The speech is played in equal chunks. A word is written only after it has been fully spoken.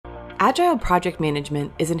Agile project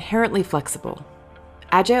management is inherently flexible.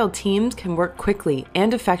 Agile teams can work quickly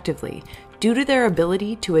and effectively due to their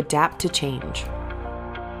ability to adapt to change.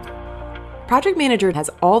 Project Manager has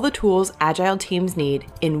all the tools Agile teams need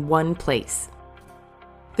in one place.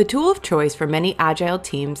 The tool of choice for many Agile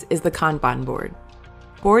teams is the Kanban board.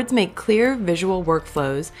 Boards make clear visual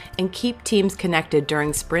workflows and keep teams connected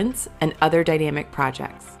during sprints and other dynamic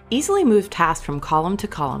projects. Easily move tasks from column to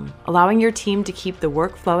column, allowing your team to keep the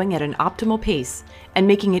work flowing at an optimal pace and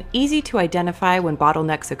making it easy to identify when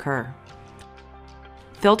bottlenecks occur.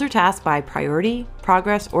 Filter tasks by priority,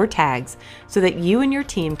 progress, or tags so that you and your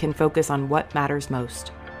team can focus on what matters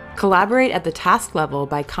most. Collaborate at the task level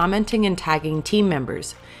by commenting and tagging team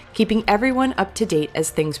members, keeping everyone up to date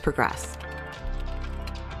as things progress.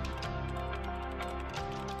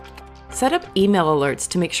 Set up email alerts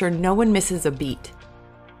to make sure no one misses a beat.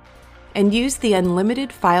 And use the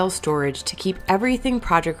unlimited file storage to keep everything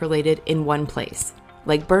project-related in one place,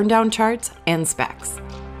 like burn-down charts and specs.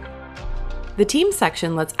 The Team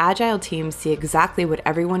section lets Agile teams see exactly what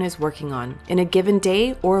everyone is working on in a given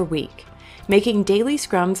day or week, making daily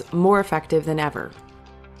scrums more effective than ever.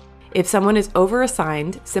 If someone is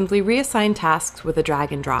over-assigned, simply reassign tasks with a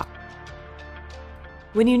drag and drop.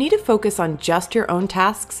 When you need to focus on just your own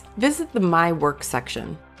tasks, visit the My Work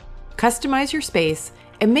section. Customize your space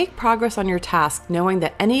and make progress on your task knowing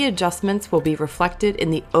that any adjustments will be reflected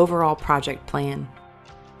in the overall project plan.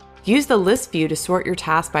 Use the list view to sort your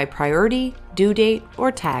tasks by priority, due date,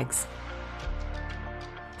 or tags.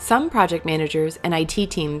 Some project managers and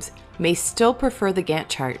IT teams may still prefer the Gantt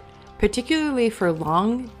chart, particularly for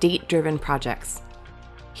long, date-driven projects.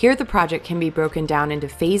 Here the project can be broken down into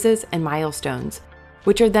phases and milestones,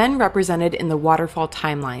 which are then represented in the waterfall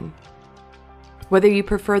timeline. Whether you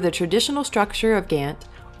prefer the traditional structure of Gantt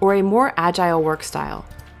or a more agile work style,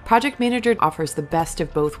 Project Manager offers the best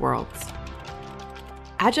of both worlds.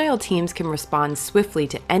 Agile teams can respond swiftly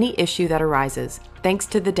to any issue that arises thanks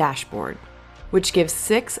to the dashboard, which gives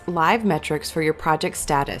 6 live metrics for your project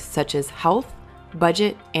status, such as health,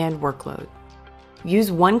 budget, and workload.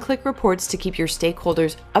 Use one-click reports to keep your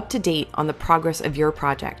stakeholders up to date on the progress of your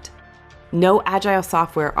project. No Agile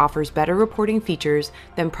software offers better reporting features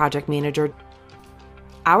than Project Manager.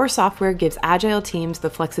 Our software gives Agile teams the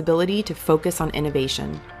flexibility to focus on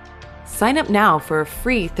innovation. Sign up now for a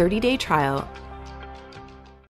free 30-day trial